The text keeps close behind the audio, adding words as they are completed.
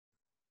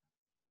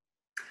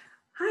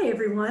Hi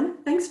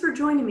everyone, thanks for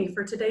joining me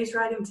for today's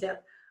writing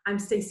tip. I'm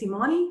Staci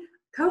Mauney,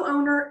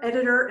 co-owner,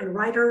 editor, and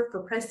writer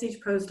for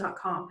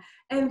PrestigeProse.com,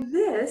 and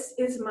this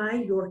is my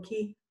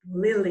Yorkie,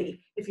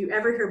 Lilly. If you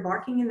ever hear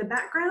barking in the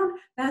background,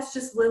 that's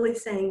just Lilly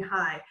saying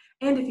hi.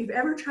 And if you've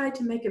ever tried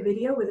to make a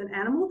video with an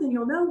animal, then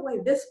you'll know why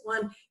this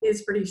one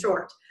is pretty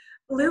short.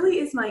 Lilly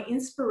is my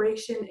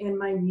inspiration and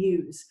my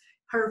muse.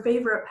 Her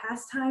favorite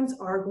pastimes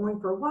are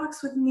going for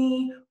walks with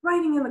me,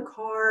 riding in the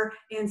car,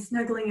 and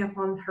snuggling up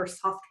on her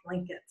soft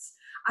blankets.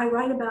 I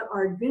write about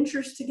our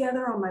adventures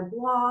together on my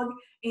blog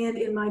and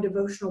in my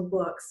devotional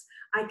books.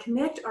 I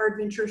connect our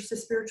adventures to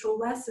spiritual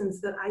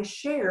lessons that I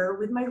share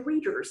with my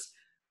readers.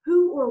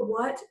 Who or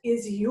what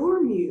is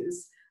your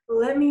muse?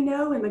 Let me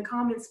know in the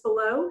comments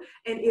below.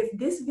 And if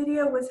this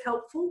video was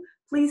helpful,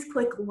 please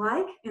click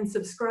like and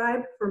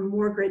subscribe for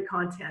more great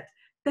content.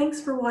 Thanks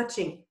for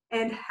watching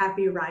and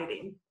happy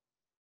writing.